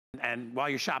And while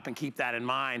you're shopping, keep that in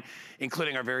mind,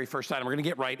 including our very first item. We're gonna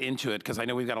get right into it because I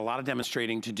know we've got a lot of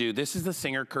demonstrating to do. This is the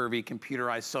Singer Curvy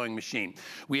Computerized Sewing Machine.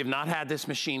 We have not had this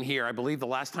machine here. I believe the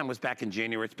last time was back in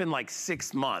January. It's been like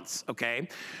 6 months, okay?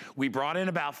 We brought in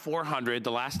about 400.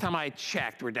 The last time I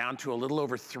checked, we're down to a little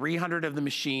over 300 of the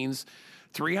machines.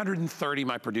 330,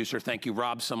 my producer. Thank you,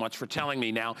 Rob, so much for telling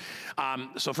me now.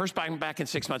 So first back in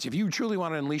 6 months, if you truly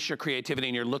want to unleash your creativity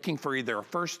and you're looking for either a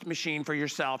first machine for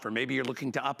yourself or maybe you're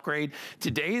looking to upgrade,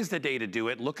 today is the day to do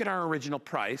it. Look at our original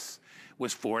price,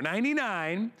 was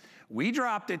 $499. We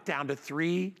dropped it down to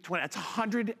 $320. That's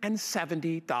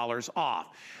 $170 off.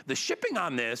 The shipping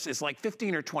on this is like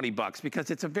 15 or 20 bucks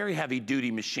because it's a very heavy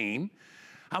duty machine.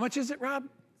 How much is it, Rob?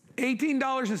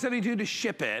 $18.72 to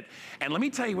ship it. And let me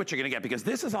tell you what you're gonna get, because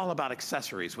this is all about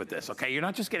accessories with this, okay? You're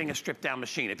not just getting a stripped down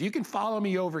machine. If you can follow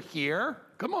me over here,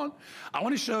 come on. I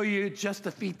wanna show you just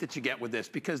the feet that you get with this,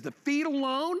 because the feet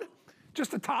alone,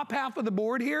 just the top half of the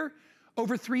board here,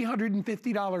 over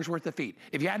 $350 worth of feet.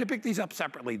 If you had to pick these up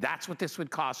separately, that's what this would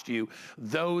cost you.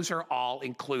 Those are all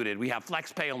included. We have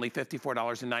flex pay, only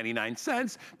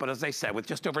 $54.99, but as I said, with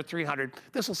just over 300,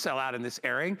 this will sell out in this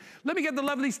airing. Let me get the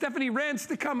lovely Stephanie Rentz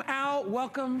to come out.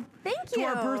 Welcome to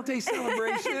our birthday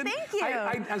celebration. Thank you.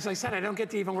 As I said, I don't get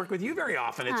to even work with you very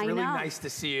often. It's really nice to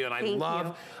see you, and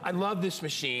I love this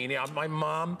machine. You know, my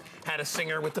mom had a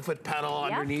Singer with the foot pedal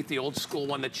underneath, the old school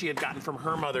one that she had gotten from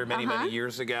her mother many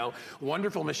years ago.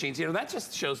 Wonderful machines. You know, that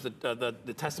just shows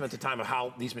the testament to time of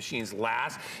how these machines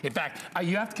last. In fact,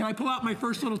 can I pull out my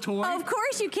first little toy? Of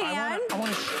course you can. I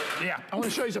want to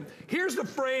show you something. Here's the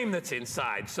frame that's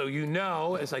inside. So you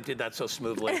know, as I did that so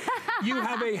smoothly, you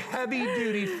have a heavy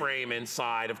duty frame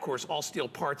inside. Of course, all steel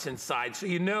parts inside. So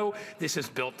you know this is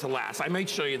built to last. I might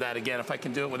show you that again if I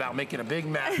can do it without making a big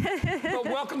mess. But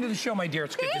welcome to the show, my dear.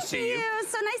 It's good to see you. Thank you.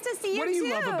 So nice to see you too. What do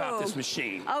you love about this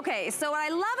machine? Okay, so what I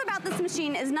love about this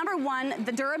machine is, number one,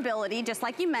 the durability. Just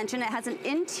like you mentioned, it has an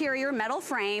interior metal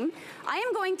frame. I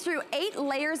am going through 8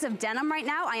 layers of denim right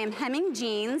now. I am hemming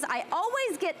jeans. I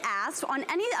always get asked on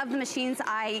any of the machines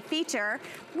I feature,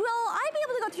 will I be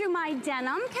able to go through my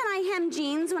denim? Can I hem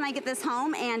jeans when I get this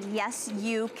home? And yes,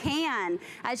 you can.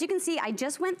 As you can see, I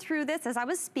just went through this as I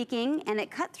was speaking, and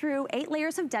it cut through 8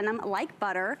 layers of denim like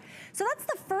butter. So that's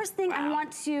the first thing I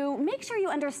want to make sure you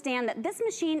understand, that this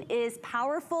machine is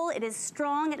powerful, it is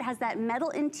strong, it has that metal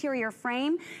interior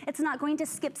frame. It's not going to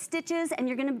skip stitches, and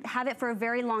you're gonna have it for a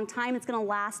very long time. It's gonna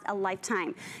last a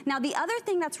lifetime. Now, the other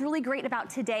thing that's really great about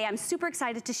today, I'm super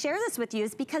excited to share this with you,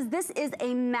 is because this is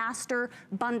a master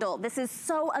bundle. This is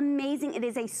so amazing. It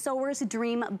is a sewer's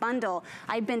dream bundle.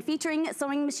 I've been featuring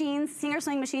sewing machines, Singer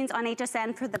sewing machines on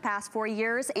HSN for the past 4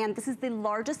 years, and this is the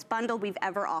largest bundle we've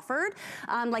ever offered.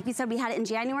 Like you said, we had it in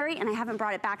January, and I haven't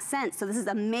brought it back since, so this is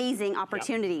an amazing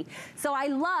opportunity. So I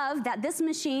love that this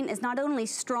machine is not only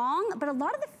strong, but a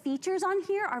lot of the features on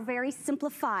here are very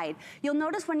simplified. You'll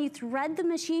notice when you thread the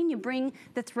machine, you bring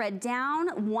the thread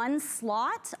down 1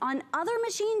 slot. On other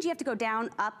machines, you have to go down,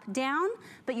 up, down,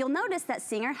 but you'll notice that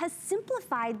Singer has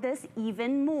simplified this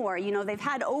even more. You know, they've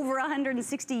had over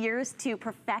 160 years to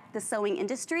perfect the sewing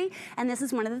industry, and this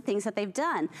is one of the things that they've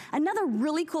done. Another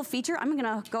really cool feature, I'm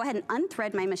gonna go ahead and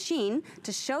unthread my machine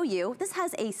to show you. This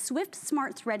has a Swift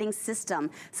Smart Threading system,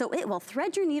 so it will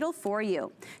thread your needle for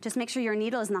you. Just make sure your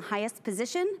needle is in the highest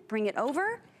position, bring it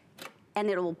over, and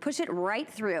it will push it right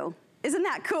through. Isn't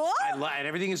that cool? And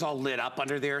everything is all lit up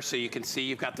under there, so you can see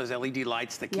you've got those LED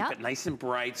lights that keep it nice and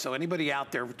bright. So anybody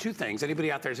out there, 2 things,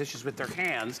 anybody out there has issues with their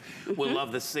hands will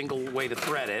love the single way to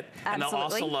thread it. And they'll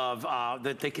also love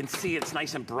that they can see it's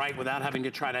nice and bright without having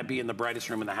to try to be in the brightest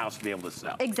room in the house to be able to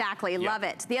sew. Exactly, love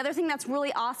it. The other thing that's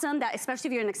really awesome, that especially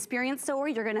if you're an experienced sewer,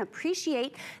 you're gonna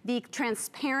appreciate the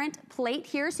transparent plate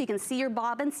here, so you can see your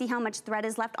bobbin, see how much thread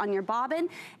is left on your bobbin.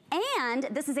 And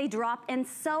this is a drop and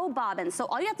sew bobbin. So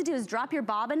all you have to do is drop your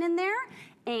bobbin in there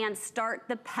and start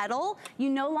the pedal. You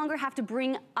no longer have to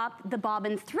bring up the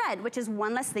bobbin thread, which is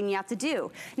one less thing you have to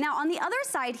do. Now on the other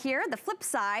side here, the flip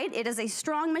side, it is a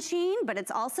strong machine, but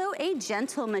it's also a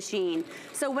gentle machine.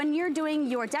 So when you're doing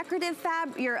your decorative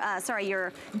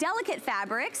your delicate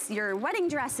fabrics, your wedding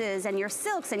dresses and your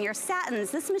silks and your satins,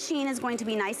 this machine is going to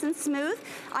be nice and smooth.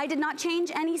 I did not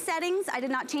change any settings. I did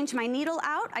not change my needle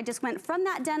out. I just went from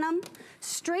that denim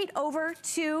straight over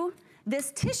to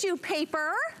this tissue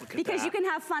paper, because you can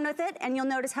have fun with it, and you'll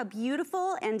notice how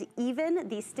beautiful and even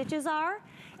these stitches are.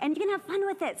 and you can have fun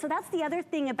with it. So that's the other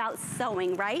thing about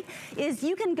sewing, right? Is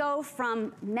you can go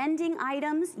from mending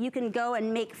items, you can go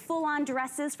and make full-on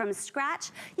dresses from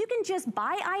scratch. You can just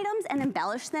buy items and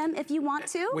embellish them if you want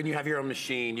to. When you have your own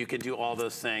machine, you can do all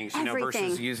those things, you know,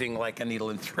 versus using like a needle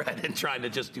and thread and trying to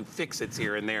just do fix-its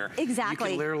here and there.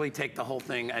 Exactly. You can literally take the whole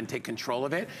thing and take control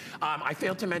of it. I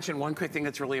failed to mention one quick thing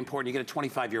that's really important. You get a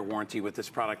 25-year warranty with this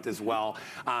product as well.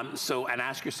 And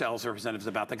ask your sales representatives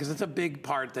about that, because it's a big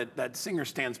part that Singer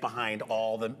stands behind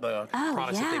all the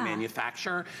products that they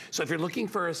manufacture. So if you're looking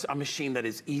for a machine that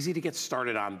is easy to get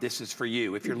started on, this is for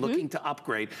you. If you're looking to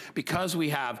upgrade, because we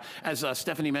have, as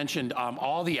Stephanie mentioned,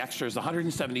 all the extras,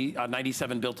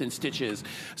 97 built-in stitches,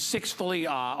 6 fully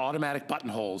automatic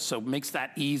buttonholes, so it makes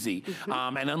that easy,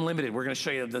 and unlimited. We're going to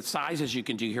show you the sizes you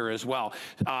can do here as well.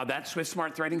 That Swift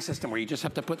Smart threading system where you just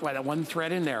have to put that one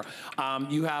thread in there.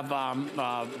 You have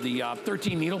the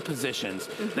 13 needle positions,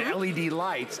 the LED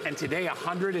lights, and today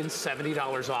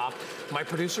 $170 off. My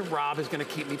producer Rob is going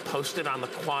to keep me posted on the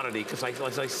quantity, because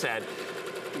as I said,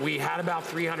 we had about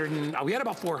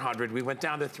 400. We went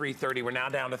down to 330. We're now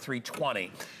down to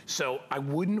 320. So I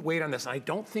wouldn't wait on this. I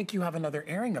don't think you have another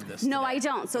airing of this. No, today. I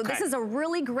don't. So this is a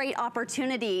really great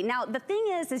opportunity. Now, the thing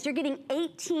is you're getting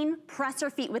 18 presser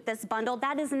feet with this bundle.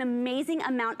 That is an amazing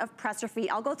amount of presser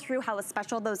feet. I'll go through how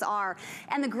special those are.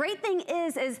 And the great thing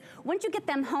is once you get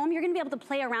them home, you're going to be able to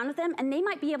play around with them, and they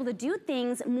might be able to do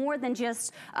things more than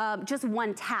just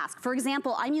one task. For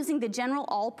example, I'm using the general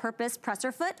all-purpose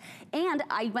presser foot, and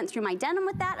I went through my denim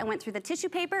with that, I went through the tissue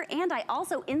paper, and I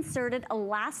also inserted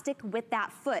elastic with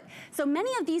that foot. So many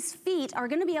of these feet are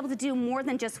gonna be able to do more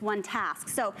than just one task.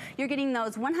 So you're getting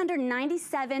those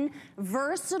 197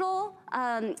 versatile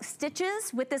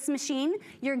stitches with this machine.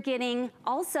 You're getting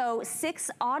also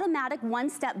 6 automatic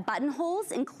one-step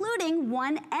buttonholes, including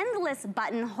one endless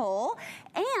buttonhole.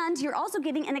 And you're also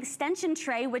getting an extension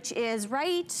tray, which is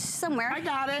right somewhere. I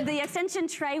got it. The extension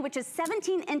tray, which is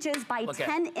 17 inches by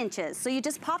 10 inches. So you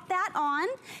just pop that on.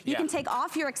 You can take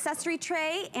off your accessory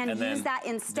tray and use that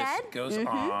instead. This goes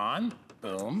on.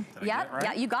 Boom.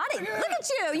 Yeah, you got it. Look at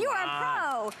you. You are a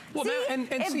pro. Well, see, if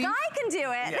Guy can do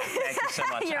it. Yeah, thank you so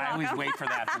much. I always wait for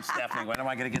that from Stephanie. When am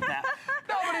I going to get that?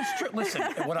 No, but it's true. Listen,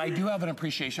 what I do have an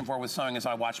appreciation for with sewing is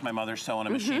I watch my mother sew on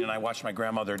a machine, and I watch my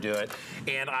grandmother do it.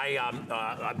 And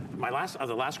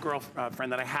the last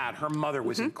girlfriend that I had, her mother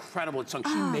was incredible at sewing.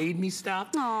 She made me stuff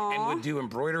and would do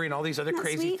embroidery and all these other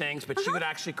crazy things, but she would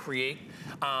actually create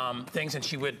things, and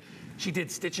she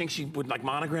did stitching. She would like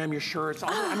monogram your shirts.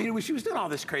 I mean, she was doing all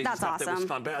this crazy stuff that was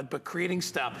fun. But creating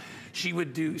stuff, she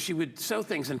would sew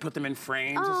things and put them in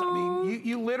frames. I mean,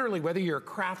 you literally, whether you're a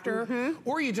crafter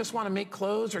or you just want to make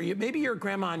clothes, or maybe you're a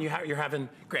grandma and you're having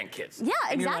grandkids. Yeah,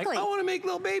 and exactly. You're like, I want to make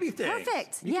little baby things.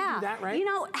 Perfect. You can do that, right? You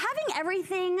know, having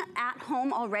everything at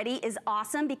home already is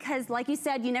awesome, because, like you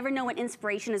said, you never know when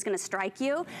inspiration is going to strike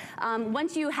you.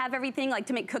 Once you have everything, like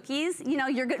to make cookies, you know,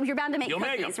 you're bound to make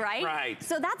cookies, right? Right.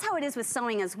 So that's how it is with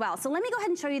sewing as well. So let me go ahead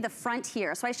and show you the front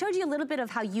here. So I showed you a little bit of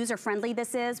how user-friendly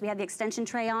this is. We have the extension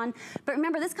tray on. But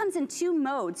remember, this comes in 2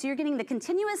 modes. So you're getting the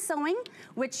continuous sewing,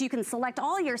 which you can select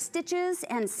all your stitches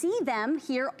and see them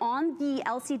here on the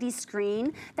LCD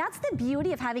screen. That's the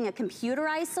beauty of having a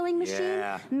computerized sewing machine.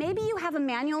 Yeah. Maybe you have a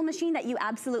manual machine that you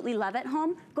absolutely love at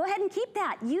home. Go ahead and keep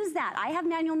that. Use that. I have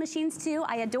manual machines too.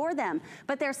 I adore them.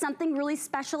 But there's something really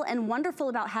special and wonderful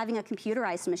about having a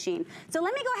computerized machine. So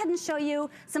let me go ahead and show you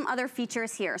some other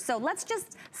features here. So let's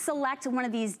just select one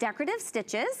of these decorative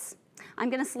stitches. I'm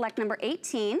going to select number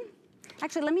 18.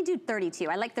 Actually, let me do 32.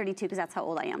 I like 32 because that's how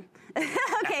old I am.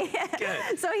 Okay,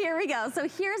 so here we go. So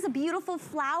here's a beautiful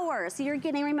flower. So you're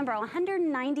getting, remember,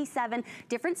 197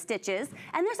 different stitches,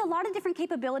 and there's a lot of different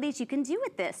capabilities you can do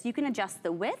with this. You can adjust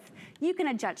the width, you can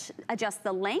adjust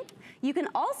the length, you can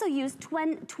also use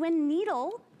twin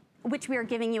needle, which we are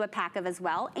giving you a pack of as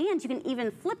well, and you can even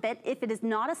flip it if it is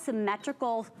not a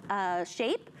symmetrical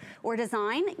shape or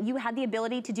design. You have the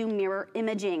ability to do mirror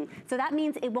imaging. So that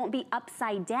means it won't be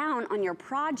upside down on your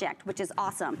project, which is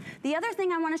awesome. The other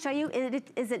thing I want to show you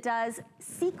is it does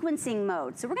sequencing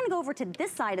mode. So we're going to go over to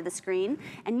this side of the screen,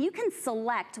 and you can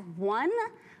select one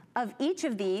of each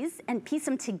of these and piece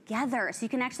them together. So you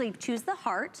can actually choose the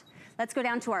heart. Let's go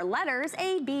down to our letters,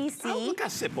 A, B, C. Oh, look how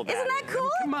simple that is. Isn't that cool?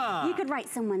 Come on. You could write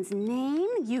someone's name.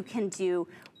 You can do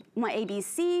A, B,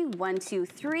 C, 1, 2,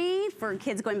 3 for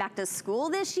kids going back to school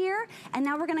this year. And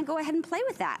now we're gonna go ahead and play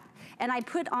with that. And I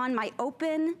put on my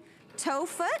open toe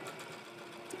foot.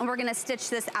 and we're gonna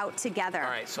stitch this out together. All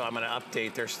right, so I'm gonna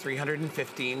update. There's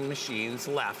 315 machines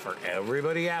left for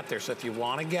everybody out there. So if you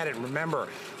wanna get it, remember,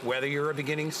 whether you're a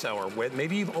beginning sewer,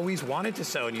 maybe you've always wanted to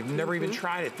sew and you've never even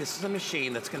tried it, this is a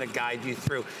machine that's gonna guide you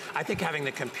through. I think having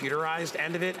the computerized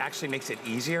end of it actually makes it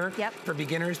easier for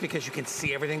beginners because you can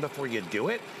see everything before you do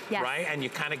it, right? And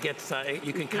you kind of get,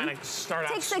 you can kind of start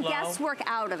out slow. Takes the guesswork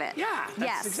out of it. Yeah,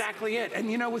 that's exactly it.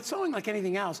 And you know, with sewing like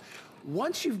anything else,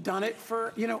 once you've done it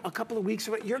for, you know, a couple of weeks,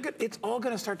 you're good. It's all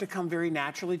going to start to come very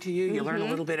naturally to you. You learn a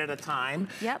little bit at a time.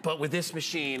 But with this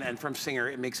machine and from Singer,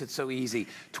 it makes it so easy.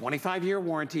 25-year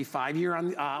warranty, 5-year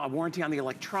on, warranty on the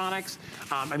electronics.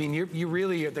 I mean, you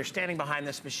really, they're standing behind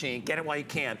this machine. Get it while you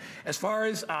can. As far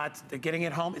as getting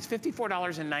it home, it's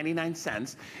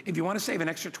 $54.99. If you want to save an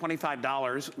extra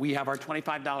 $25, we have our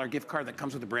 $25 gift card that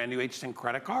comes with a brand new HSN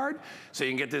credit card. So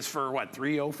you can get this for, what,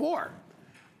 $304.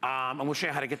 And we'll show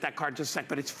you how to get that card in just a sec,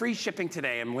 but it's free shipping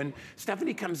today. And when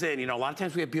Stephanie comes in, you know, a lot of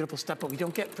times we have beautiful stuff, but we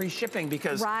don't get free shipping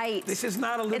because this is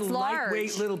not a little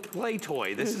lightweight little play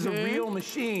toy. This is a real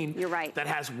machine that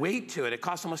has weight to it. It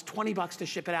costs almost 20 bucks to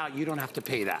ship it out. You don't have to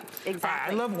pay that. I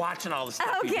love watching all the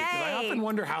stuff we do, because I often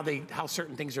wonder how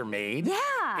certain things are made.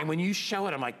 And when you show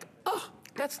it, I'm like, oh.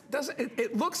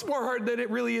 It looks more hard than it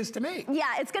really is to make. Yeah,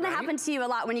 it's gonna happen to you a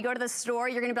lot. When you go to the store,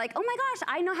 you're gonna be like, oh my gosh,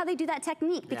 I know how they do that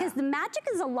technique, because the magic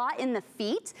is a lot in the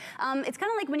feet. It's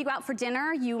kind of like when you go out for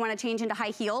dinner, you wanna change into high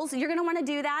heels. You're gonna wanna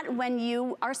do that when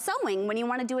you are sewing. When you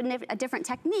wanna do a different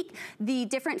technique, the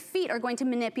different feet are going to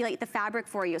manipulate the fabric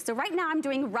for you. So right now I'm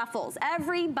doing ruffles.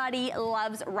 Everybody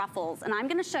loves ruffles, and I'm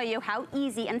gonna show you how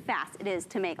easy and fast it is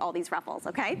to make all these ruffles,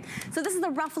 okay? So this is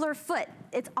the ruffler foot.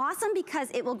 It's awesome because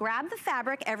it will grab the fabric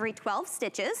every 12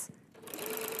 stitches,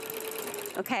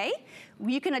 okay?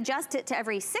 You can adjust it to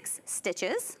every 6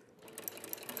 stitches,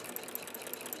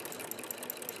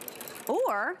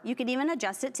 or you can even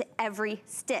adjust it to every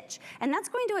stitch. And that's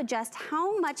going to adjust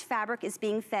how much fabric is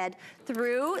being fed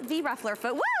through the ruffler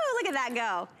foot. Woo, look at that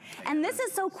go. And this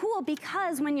is so cool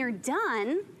because when you're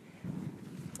done,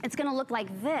 it's gonna look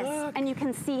like this, and you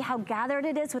can see how gathered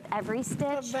it is with every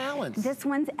stitch. Balance. This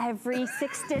one's every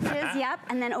 6 stitches,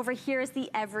 and then over here is the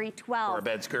every 12. For a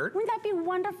bed skirt. Wouldn't that be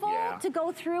wonderful to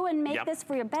go through and make this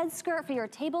for your bed skirt, for your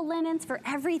table linens, for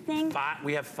everything?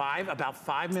 We have about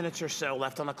 5 minutes or so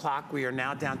left on the clock. We are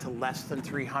now down to less than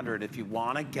 300. If you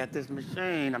wanna get this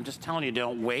machine, I'm just telling you,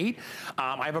 don't wait.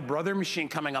 I have a Brother machine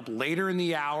coming up later in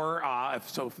the hour.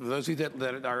 So for those of you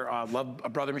that are, love a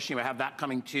Brother machine, I have that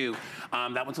coming too.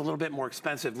 That one's a little bit more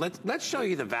expensive. Let's show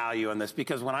you the value on this,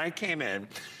 because when I came in,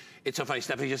 it's so funny,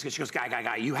 Stephanie she goes,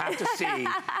 guy, you have to see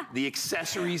the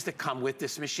accessories that come with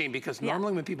this machine, because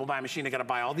normally when people buy a machine, they gotta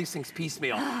buy all these things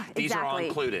piecemeal. These are all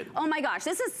included. Oh my gosh,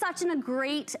 this is such a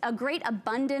great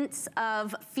abundance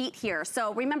of feet here.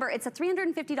 So remember, it's a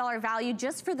 $350 value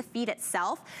just for the feet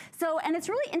itself. So, and it's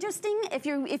really interesting,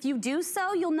 if you do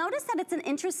so, you'll notice that it's an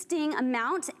interesting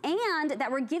amount, and that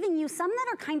we're giving you some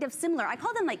that are kind of similar. I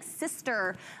call them like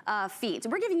sister feet.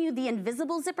 We're giving you the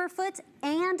invisible zipper foot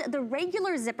and the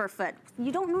regular zipper foot.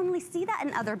 You don't normally see that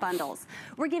in other bundles.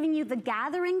 We're giving you the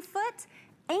gathering foot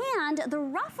and the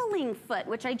ruffling foot,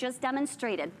 which I just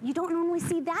demonstrated. You don't normally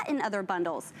see that in other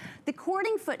bundles. The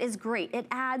cording foot is great. It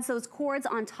adds those cords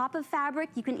on top of fabric.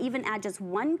 You can even add just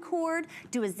one cord,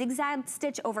 do a zigzag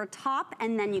stitch over top,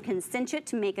 and then you can cinch it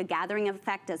to make a gathering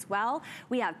effect as well.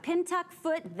 We have pin tuck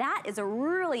foot. That is a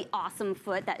really awesome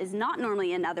foot that is not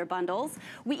normally in other bundles.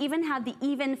 We even have the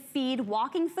even feed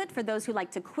walking foot for those who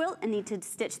like to quilt and need to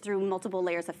stitch through multiple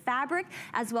layers of fabric,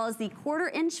 as well as the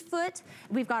 1/4-inch foot.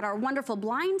 We've got our wonderful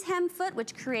blind hem foot,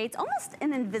 which creates almost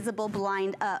an invisible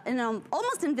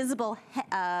almost invisible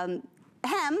hem,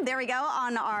 there we go,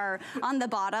 on the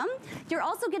bottom. You're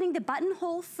also getting the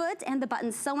buttonhole foot and the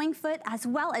button sewing foot, as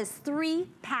well as 3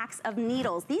 packs of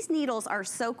needles. These needles are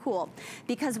so cool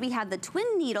because we have the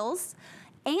twin needles,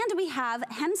 and we have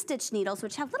hem stitch needles,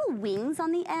 which have little wings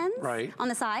on the ends, on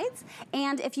the sides,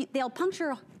 and they'll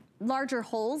puncture larger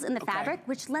holes in the fabric,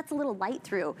 which lets a little light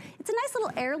through. It's a nice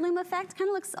little heirloom effect, kind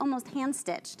of looks almost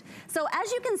hand-stitched. So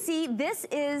as you can see, this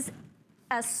is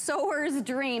a sewer's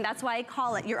dream. That's why I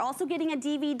call it. You're also getting a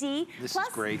DVD. This is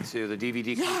great too. The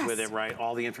DVD comes with it, right?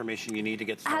 All the information you need to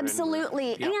get started.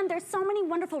 Absolutely. And there's so many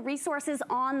wonderful resources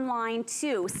online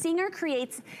too. Singer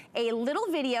creates a little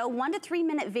video, 1 to 3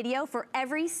 minute video for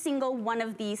every single one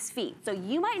of these feet. So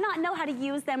you might not know how to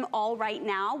use them all right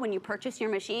now when you purchase your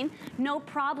machine. No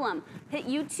problem. Hit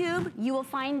YouTube, you will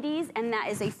find these, and that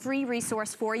is a free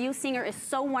resource for you. Singer is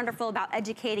so wonderful about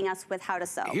educating us with how to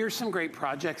sew. Here's some great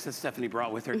projects that Stephanie brought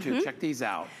with her too. Check these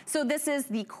out. So this is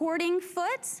the cording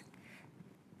foot.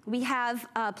 We have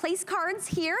place cards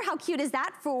here. How cute is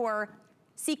that for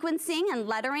sequencing and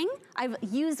lettering. I've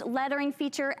used lettering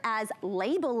feature as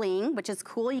labeling, which is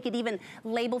cool. You could even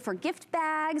label for gift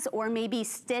bags or maybe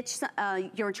stitch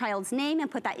your child's name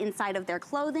and put that inside of their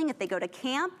clothing if they go to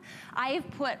camp. I've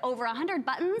put over 100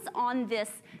 buttons on this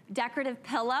decorative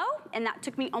pillow, and that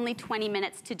took me only 20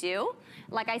 minutes to do.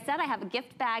 Like I said, I have a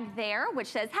gift bag there, which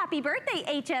says, "Happy birthday,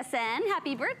 HSN,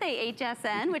 happy birthday,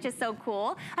 HSN," which is so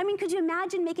cool. I mean, could you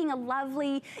imagine making a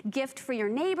lovely gift for your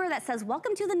neighbor that says,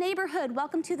 "Welcome to the neighborhood,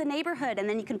 welcome to the neighborhood," and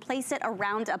then you can place it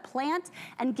around a plant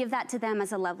and give that to them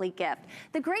as a lovely gift.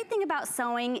 The great thing about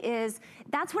sewing is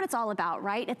that's what it's all about,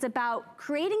 right? It's about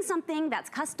creating something that's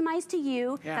customized to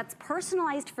you, that's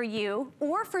personalized for you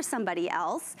or for somebody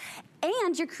else,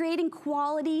 and you're creating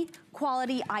quality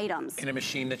items. In a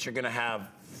machine that you're gonna have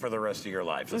for the rest of your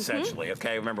life, essentially,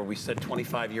 okay? Remember, we said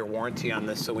 25-year warranty on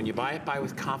this, so when you buy it, buy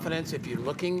with confidence. If you're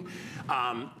looking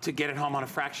to get it home on a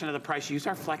fraction of the price, use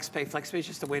our FlexPay. FlexPay is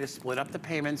just a way to split up the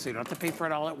payments so you don't have to pay for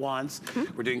it all at once.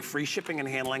 We're doing free shipping and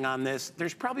handling on this.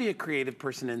 There's probably a creative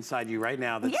person inside you right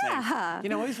now that's saying, you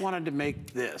know, I always wanted to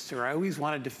make this, or I always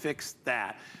wanted to fix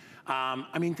that.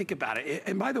 I mean, think about it.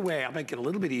 And by the way, I'll make it a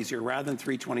little bit easier. Rather than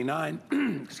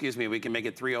 $329, excuse me, we can make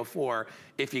it $304.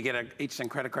 If you get an HSN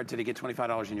credit card today, you get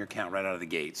 $25 in your account right out of the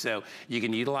gate. So you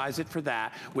can utilize it for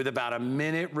that. With about a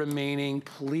minute remaining,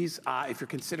 please, if you're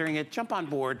considering it, jump on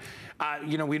board.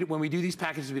 You know, when we do these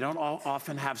packages, we don't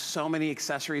often have so many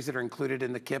accessories that are included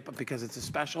in the kit, but because it's a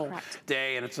special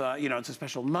day and it's a, you know, it's a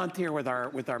special month here with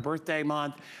our birthday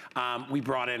month, we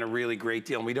brought in a really great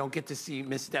deal. And we don't get to see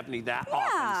Miss Stephanie that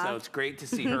often, so it's great to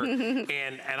see her.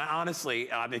 and honestly,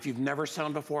 if you've never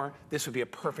sewn before, this would be a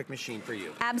perfect machine for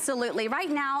you. Absolutely. Right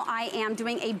now, I am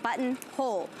doing a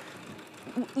buttonhole.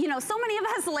 You know, so many of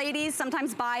us ladies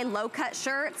sometimes buy low-cut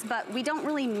shirts, but we don't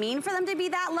really mean for them to be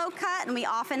that low-cut, and we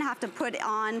often have to put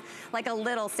on like a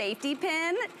little safety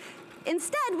pin.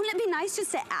 Instead, wouldn't it be nice just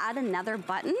to add another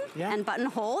button and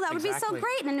buttonhole? That would be so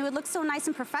great, and it would look so nice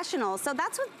and professional. So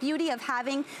that's the beauty of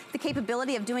having the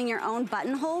capability of doing your own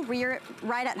buttonhole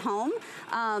right at home.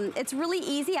 It's really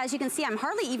easy. As you can see, I'm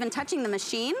hardly even touching the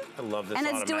machine. I love this. And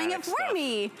it's doing it for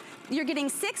me. You're getting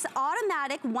 6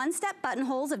 automatic one-step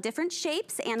buttonholes of different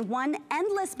shapes and 1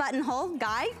 endless buttonhole.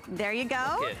 Guy, there you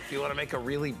go. If you want to make a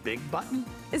really big button,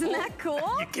 isn't that cool?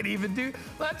 You can even do,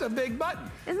 that's a big button.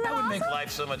 Isn't that would awesome? make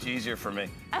life so much easier for me.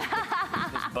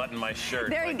 Just button my shirt.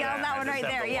 There you go, that one right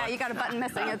there. Yeah, you got a button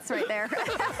missing, it's right there.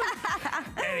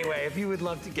 Anyway, if you would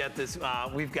love to get this,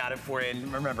 we've got it for you.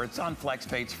 And remember, it's on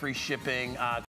FlexPay, it's free shipping.